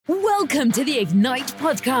Welcome to the Ignite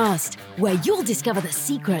podcast, where you'll discover the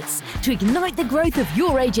secrets to ignite the growth of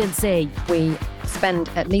your agency. We spend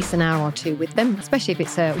at least an hour or two with them, especially if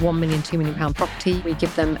it's a £1 million, £2 million property. We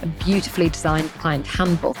give them a beautifully designed client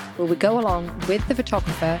handbook where we go along with the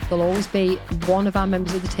photographer. There'll always be one of our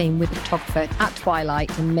members of the team with the photographer at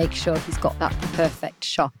twilight and make sure he's got that perfect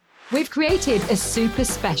shot. We've created a super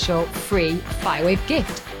special free Firewave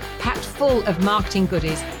gift, packed full of marketing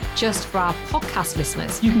goodies just for our podcast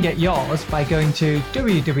listeners. You can get yours by going to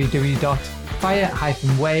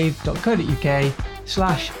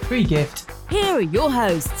www.fire-wave.co.uk/free gift. Here are your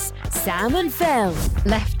hosts, Sam and Phil.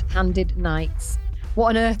 Left-handed nights. What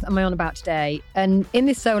on earth am I on about today? And in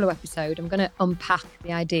this solo episode, I'm going to unpack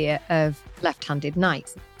the idea of left-handed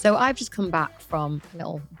nights. So I've just come back from a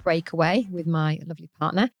little breakaway with my lovely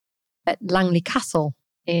partner at Langley Castle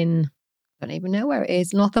in, I don't even know where it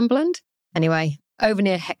is, Northumberland. Anyway, over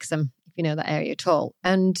near Hexham, if you know that area at all.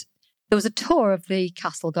 And there was a tour of the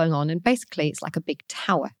castle going on, and basically it's like a big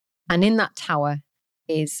tower. And in that tower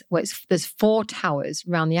is, there's 4 towers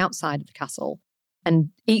around the outside of the castle,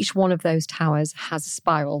 and each one of those towers has a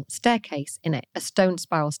spiral staircase in it, a stone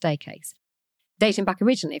spiral staircase, dating back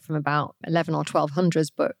originally from about 11 or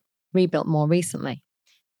 1200s, but rebuilt more recently.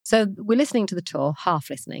 So we're listening to the tour,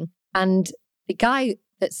 half listening, and the guy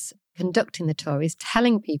that's conducting the tour is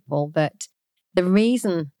telling people that the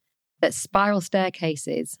reason that spiral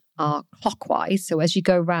staircases are clockwise, so as you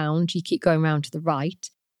go round, you keep going round to the right,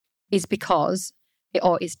 is because,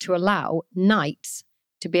 or is to allow knights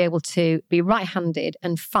to be able to be right-handed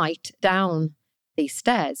and fight down these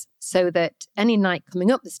stairs, so that any knight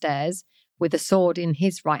coming up the stairs with a sword in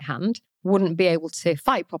his right hand wouldn't be able to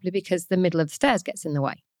fight properly because the middle of the stairs gets in the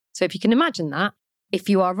way. So if you can imagine that, if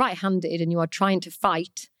you are right-handed and you are trying to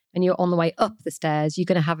fight and you're on the way up the stairs, you're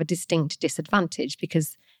going to have a distinct disadvantage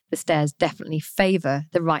because the stairs definitely favour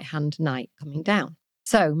the right-hand knight coming down.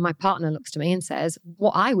 So my partner looks to me and says,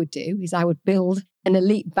 what I would do is I would build an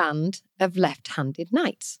elite band of left-handed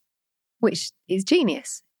knights, which is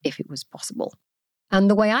genius if it was possible. And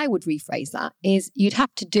the way I would rephrase that is you'd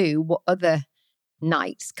have to do what other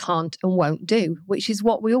knights can't and won't do, which is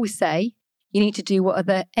what we always say. You need to do what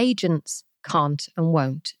other agents can't and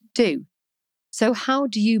won't do. So how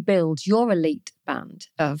do you build your elite band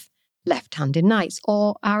of left-handed knights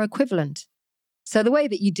or our equivalent? So the way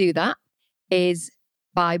that you do that is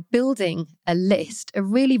by building a list, a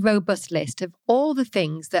really robust list of all the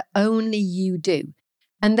things that only you do.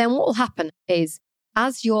 And then what will happen is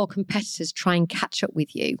as your competitors try and catch up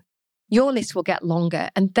with you, your list will get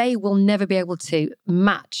longer and they will never be able to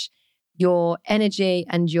match your energy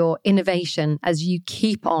and your innovation as you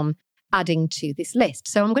keep on adding to this list.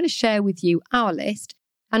 So I'm going to share with you our list.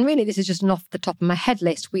 And really, this is just an off the top of my head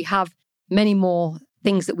list. We have many more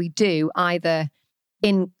things that we do, either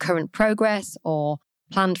in current progress or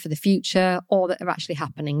planned for the future, or that are actually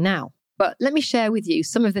happening now. But let me share with you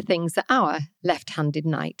some of the things that our left-handed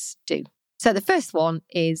knights do. So the first one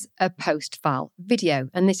is a post-file video.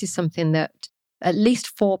 And this is something that at least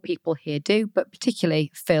 4 people here do, but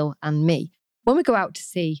particularly Phil and me. When we go out to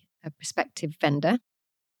see a prospective vendor,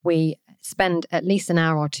 we spend at least an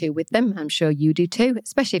hour or two with them. I'm sure you do too,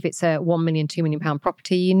 especially if it's a £1 million, £2 million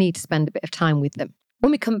property, you need to spend a bit of time with them.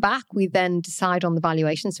 When we come back, we then decide on the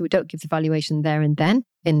valuation. So we don't give the valuation there and then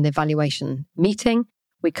in the valuation meeting.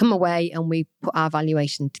 We come away and we put our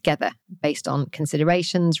valuation together based on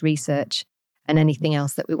considerations, research, and anything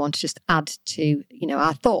else that we want to just add to,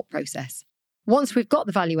 our thought process. Once we've got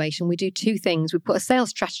the valuation, we do 2 things. We put a sales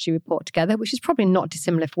strategy report together, which is probably not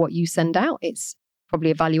dissimilar for what you send out. It's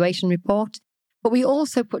probably a valuation report. But we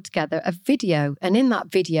also put together a video. And in that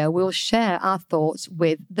video, we'll share our thoughts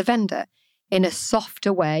with the vendor in a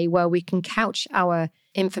softer way where we can couch our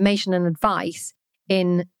information and advice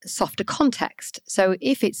in softer context. So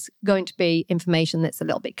if it's going to be information that's a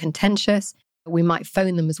little bit contentious, we might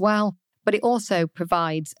phone them as well. But it also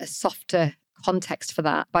provides a softer context for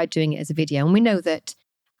that by doing it as a video. And we know that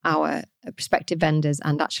our prospective vendors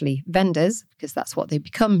and actually vendors, because that's what they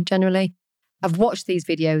become generally, have watched these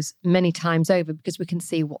videos many times over because we can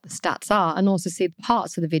see what the stats are and also see the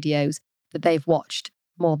parts of the videos that they've watched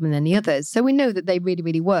more than any others. So we know that they really,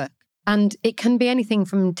 really work. And it can be anything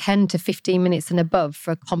from 10 to 15 minutes and above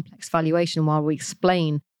for a complex valuation while we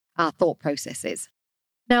explain our thought processes.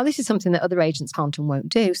 Now, this is something that other agents can't and won't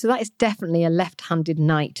do. So that is definitely a left-handed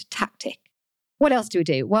knight tactic. What else do we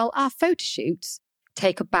do? Well, our photo shoots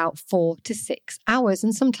take about 4 to 6 hours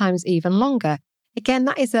and sometimes even longer. Again,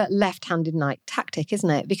 that is a left-handed knight tactic, isn't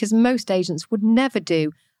it? Because most agents would never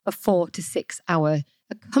do a 4 to 6 hour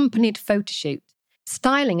accompanied photo shoot,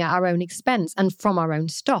 styling at our own expense and from our own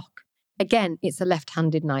stock. Again, it's a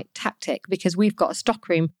left-handed night tactic because we've got a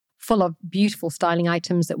stockroom full of beautiful styling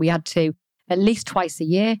items that we add to at least twice a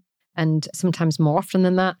year and sometimes more often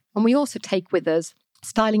than that. And we also take with us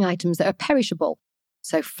styling items that are perishable.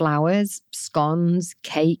 So flowers, scones,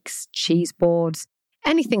 cakes, cheese boards,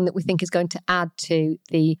 anything that we think is going to add to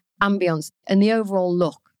the ambience and the overall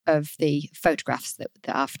look of the photographs that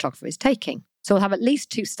our photographer is taking. So we'll have at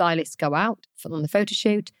least 2 stylists go out on the photo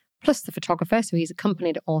shoot, plus the photographer. So he's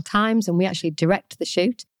accompanied at all times and we actually direct the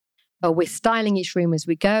shoot. We're styling each room as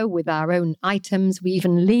we go with our own items. We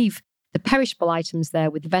even leave the perishable items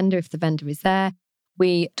there with the vendor if the vendor is there.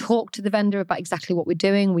 We talk to the vendor about exactly what we're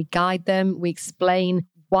doing. We guide them. We explain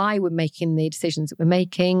why we're making the decisions that we're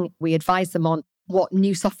making. We advise them on what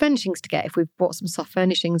new soft furnishings to get if we've brought some soft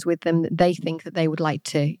furnishings with them that they think that they would like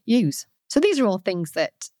to use. So these are all things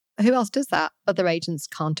that, who else does that? Other agents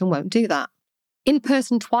can't and won't do that.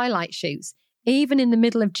 In-person twilight shoots, even in the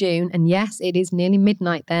middle of June, and yes, it is nearly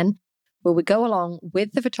midnight then, where we go along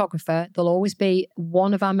with the photographer. There'll always be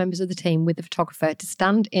one of our members of the team with the photographer to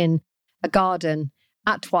stand in a garden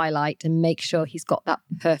at twilight and make sure he's got that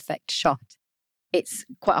perfect shot. It's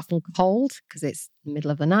quite often cold because it's the middle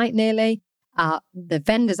of the night nearly. The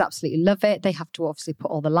vendors absolutely love it. They have to obviously put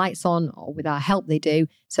all the lights on, or with our help they do.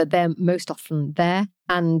 So they're most often there.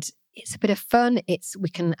 And it's a bit of fun. We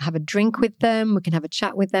can have a drink with them. We can have a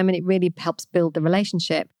chat with them. And it really helps build the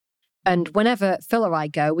relationship. And whenever Phil or I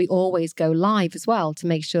go, we always go live as well to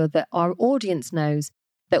make sure that our audience knows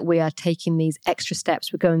that we are taking these extra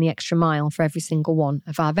steps. We're going the extra mile for every single one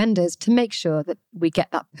of our vendors to make sure that we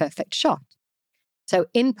get that perfect shot. So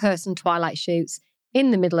in-person twilight shoots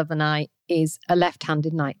in the middle of the night is a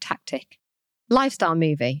left-handed night tactic. Lifestyle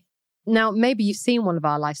movie. Now, maybe you've seen one of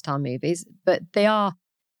our lifestyle movies, but they are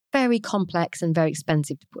very complex and very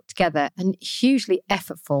expensive to put together and hugely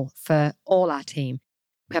effortful for all our team.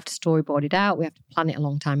 We have to storyboard it out. We have to plan it a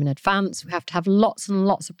long time in advance. We have to have lots and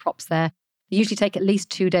lots of props there. They usually take at least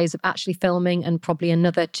 2 days of actually filming and probably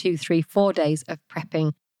another 2, 3, 4 days of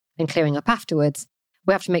prepping and clearing up afterwards.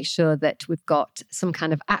 We have to make sure that we've got some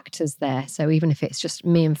kind of actors there. So even if it's just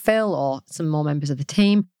me and Phil or some more members of the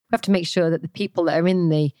team, we have to make sure that the people that are in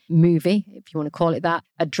the movie, if you want to call it that,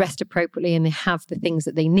 are dressed appropriately and they have the things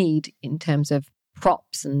that they need in terms of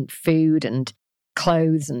props and food and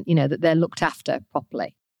clothes and, that they're looked after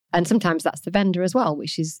properly. And sometimes that's the vendor as well,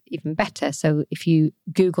 which is even better. So if you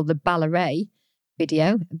Google the Ballet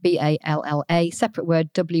video, Balla, separate word,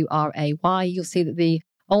 Wray, you'll see that the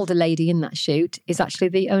older lady in that shoot is actually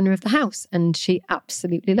the owner of the house. And she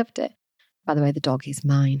absolutely loved it. By the way, the dog is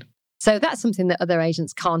mine. So that's something that other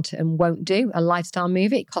agents can't and won't do, a lifestyle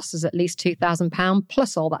movie. It costs us at least £2,000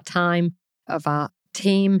 plus all that time of our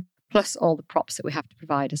team, plus all the props that we have to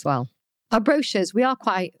provide as well. Our brochures, we are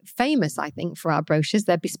quite famous, I think, for our brochures.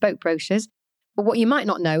 They're bespoke brochures. But what you might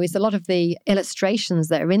not know is a lot of the illustrations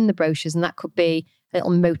that are in the brochures, and that could be a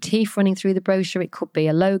little motif running through the brochure. It could be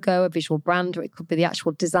a logo, a visual brand, or it could be the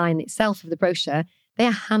actual design itself of the brochure. They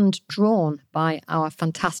are hand-drawn by our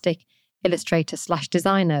fantastic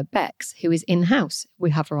illustrator/designer, Bex, who is in-house.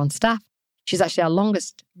 We have her on staff. She's actually our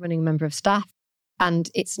longest running member of staff. And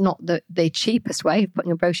it's not the cheapest way of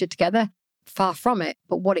putting a brochure together. Far from it.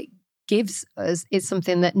 But what it gives us is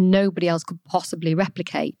something that nobody else could possibly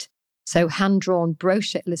replicate. So hand-drawn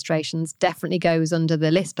brochure illustrations definitely goes under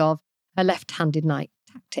the list of a left-handed night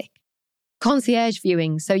tactic. Concierge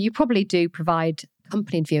viewing. So you probably do provide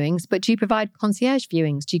accompanied viewings, but do you provide concierge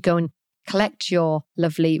viewings? Do you go and collect your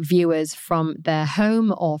lovely viewers from their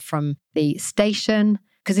home or from the station?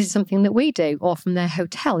 Because this is something that we do, or from their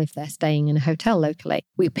hotel if they're staying in a hotel locally.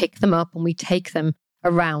 We pick them up and we take them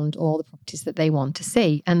around all the properties that they want to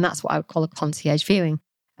see. And that's what I would call a concierge viewing.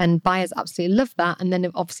 And buyers absolutely love that. And then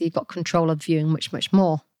obviously you've got control of viewing much, much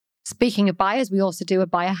more. Speaking of buyers, we also do a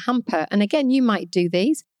buyer hamper. And again, you might do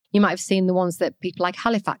these. You might have seen the ones that people like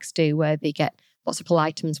Halifax do, where they get lots of cool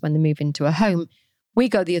items when they move into a home. We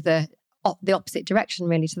go the opposite direction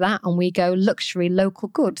really to that. And we go luxury local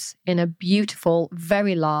goods in a beautiful,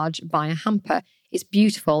 very large buyer hamper. It's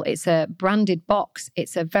beautiful. It's a branded box.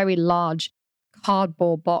 It's a very large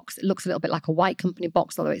cardboard box. It looks a little bit like a White Company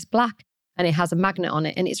box, although it's black, and it has a magnet on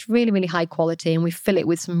it, and it's really, really high quality, and we fill it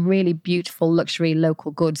with some really beautiful luxury local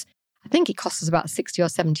goods. I think it costs us about £60 or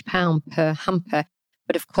 £70 per hamper,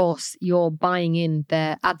 but of course you're buying in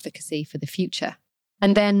their advocacy for the future.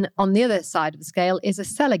 And then on the other side of the scale is a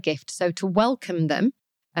seller gift. So to welcome them,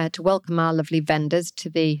 to welcome our lovely vendors to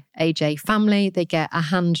the AJ family, they get a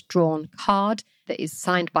hand-drawn card that is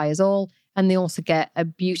signed by us all. And they also get a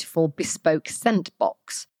beautiful bespoke scent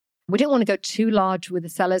box. We didn't want to go too large with the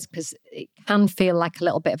sellers because it can feel like a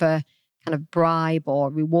little bit of a kind of bribe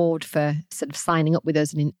or reward for sort of signing up with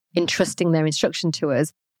us and entrusting their instruction to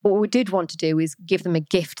us. What we did want to do is give them a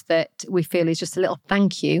gift that we feel is just a little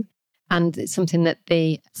thank you. And it's something that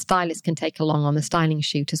the stylist can take along on the styling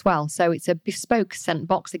shoot as well. So it's a bespoke scent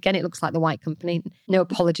box. Again, it looks like the White Company. No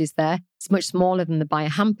apologies there. It's much smaller than the Buyer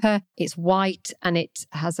hamper. It's white and it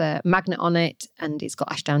has a magnet on it and it's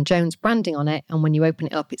got Ashdown Jones branding on it. And when you open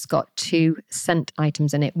it up, it's got 2 scent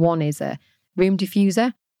items in it. One is a room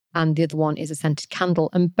diffuser and the other one is a scented candle.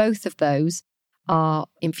 And both of those are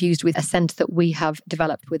infused with a scent that we have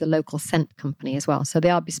developed with a local scent company as well. So they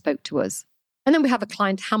are bespoke to us. And then we have a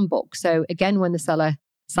client handbook. So again, when the seller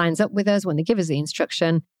signs up with us, when they give us the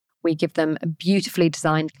instruction, we give them a beautifully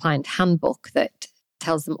designed client handbook that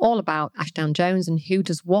tells them all about Ashdown Jones and who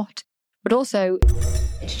does what, but also...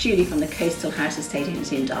 It's Julie from the Coastal House Estate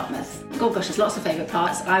Agency in Dartmouth. Oh gosh, there's lots of favourite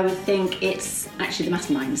parts. I would think it's actually the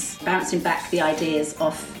masterminds, bouncing back the ideas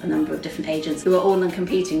off a number of different agents who are all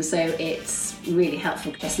non-competing, so it's really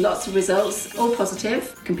helpful. There's lots of results, all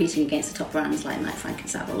positive, competing against the top brands like Knight Frank and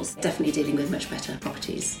Savills. Definitely dealing with much better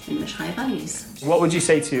properties and much higher values. What would you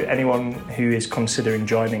say to anyone who is considering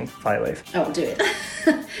joining Firewave? Oh, do it.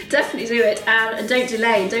 Definitely do it, and don't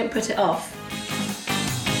delay, don't put it off.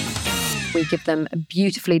 We give them a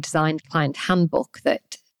beautifully designed client handbook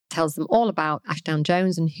that tells them all about Ashdown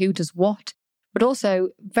Jones and who does what, but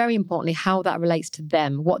also, very importantly, how that relates to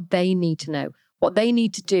them, what they need to know, what they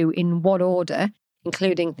need to do in what order,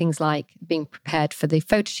 including things like being prepared for the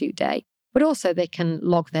photo shoot day. But also they can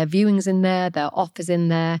log their viewings in there, their offers in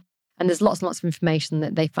there, and there's lots and lots of information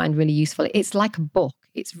that they find really useful. It's like a book.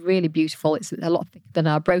 It's really beautiful. It's a lot thicker than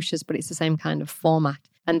our brochures, but it's the same kind of format.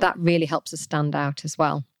 And that really helps us stand out as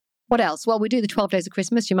well. What else? Well, we do the 12 Days of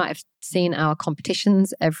Christmas. You might have seen our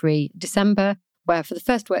competitions every December, where for the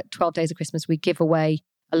first 12 Days of Christmas, we give away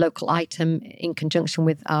a local item in conjunction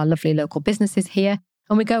with our lovely local businesses here.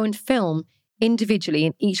 And we go and film individually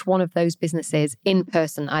in each one of those businesses in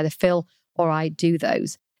person. Either Phil or I do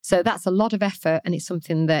those. So that's a lot of effort. And it's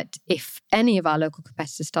something that if any of our local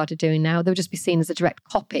competitors started doing now, they'll just be seen as a direct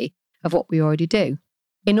copy of what we already do.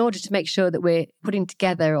 In order to make sure that we're putting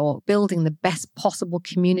together or building the best possible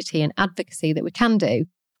community and advocacy that we can do,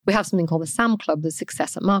 we have something called the SAM Club, the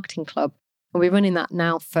Success at Marketing Club. And we're running that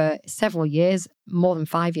now for several years, more than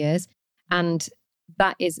 5 years. And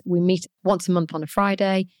that is, we meet once a month on a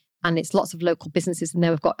Friday, and it's lots of local businesses. And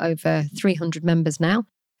now we've got over 300 members now.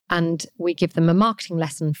 And we give them a marketing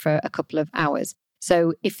lesson for a couple of hours.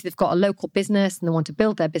 So if they've got a local business and they want to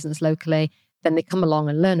build their business locally, then they come along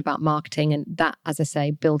and learn about marketing. And that, as I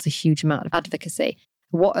say, builds a huge amount of advocacy.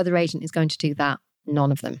 What other agent is going to do that?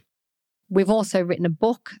 None of them. We've also written a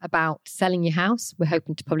book about selling your house. We're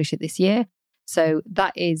hoping to publish it this year. So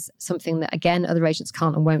that is something that, again, other agents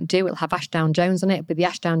can't and won't do. It'll have Ashdown Jones on it, with the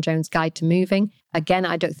Ashdown Jones Guide to Moving. Again,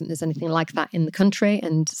 I don't think there's anything like that in the country.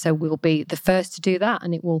 And so we'll be the first to do that.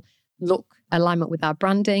 And it will look alignment with our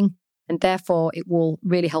branding. And therefore, it will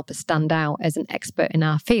really help us stand out as an expert in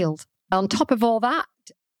our field. On top of all that,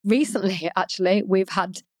 recently, actually, we've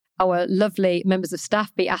had our lovely members of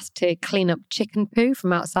staff be asked to clean up chicken poo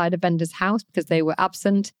from outside a vendor's house because they were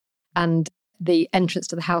absent and the entrance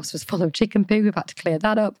to the house was full of chicken poo. We've had to clear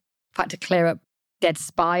that up. We've had to clear up dead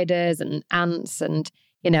spiders and ants and,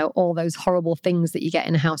 all those horrible things that you get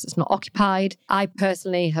in a house that's not occupied. I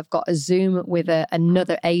personally have got a Zoom with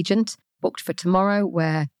another agent booked for tomorrow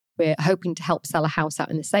where we're hoping to help sell a house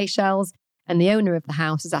out in the Seychelles. And the owner of the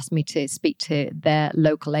house has asked me to speak to their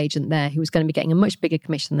local agent there, who's going to be getting a much bigger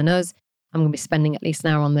commission than us. I'm going to be spending at least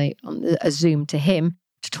an hour on a Zoom to him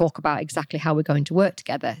to talk about exactly how we're going to work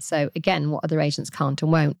together. So again, what other agents can't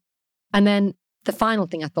and won't. And then the final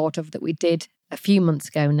thing I thought of that we did a few months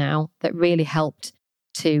ago now that really helped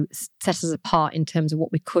to set us apart in terms of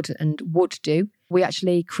what we could and would do. We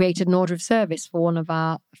actually created an order of service for one of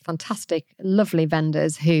our fantastic, lovely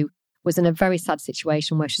vendors who was in a very sad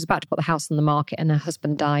situation where she was about to put the house on the market and her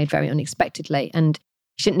husband died very unexpectedly. And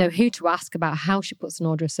she didn't know who to ask about how she puts an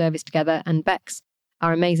order of service together. And Bex,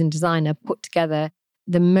 our amazing designer, put together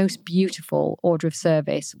the most beautiful order of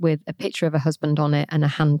service with a picture of her husband on it and a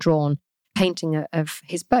hand-drawn painting of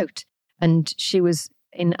his boat. And she was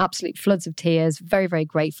in absolute floods of tears, very, very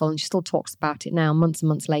grateful. And she still talks about it now, months and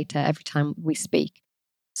months later, every time we speak.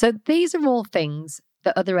 So these are all things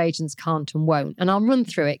that other agents can't and won't. And I'll run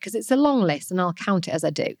through it because it's a long list and I'll count it as I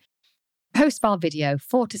do. Post-file video,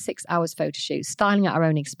 4 to 6 hours photo shoot, styling at our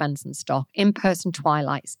own expense and stock, in-person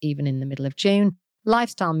twilights, even in the middle of June,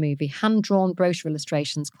 lifestyle movie, hand-drawn brochure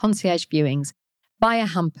illustrations, concierge viewings, buy a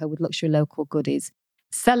hamper with luxury local goodies,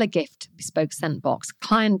 sell a gift, bespoke scent box,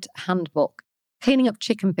 client handbook, cleaning up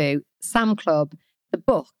chicken poo, Sam Club, the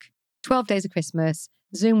book, 12 Days of Christmas,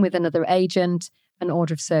 Zoom with another agent, an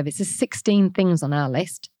order of service. There's 16 things on our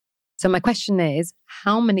list. So my question is,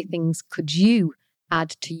 how many things could you add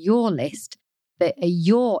to your list that are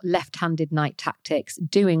your left-handed night tactics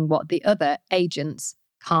doing what the other agents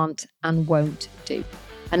can't and won't do?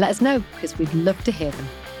 And let us know, because we'd love to hear them.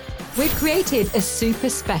 We've created a super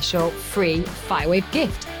special free Firewave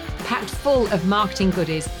gift, packed full of marketing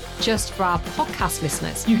goodies just for our podcast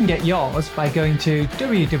listeners. You can get yours by going to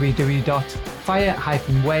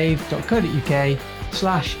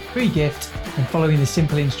www.fire-wave.co.uk/free gift and following the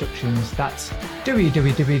simple instructions. That's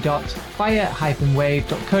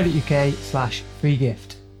www.fire-wave.co.uk/free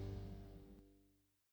gift.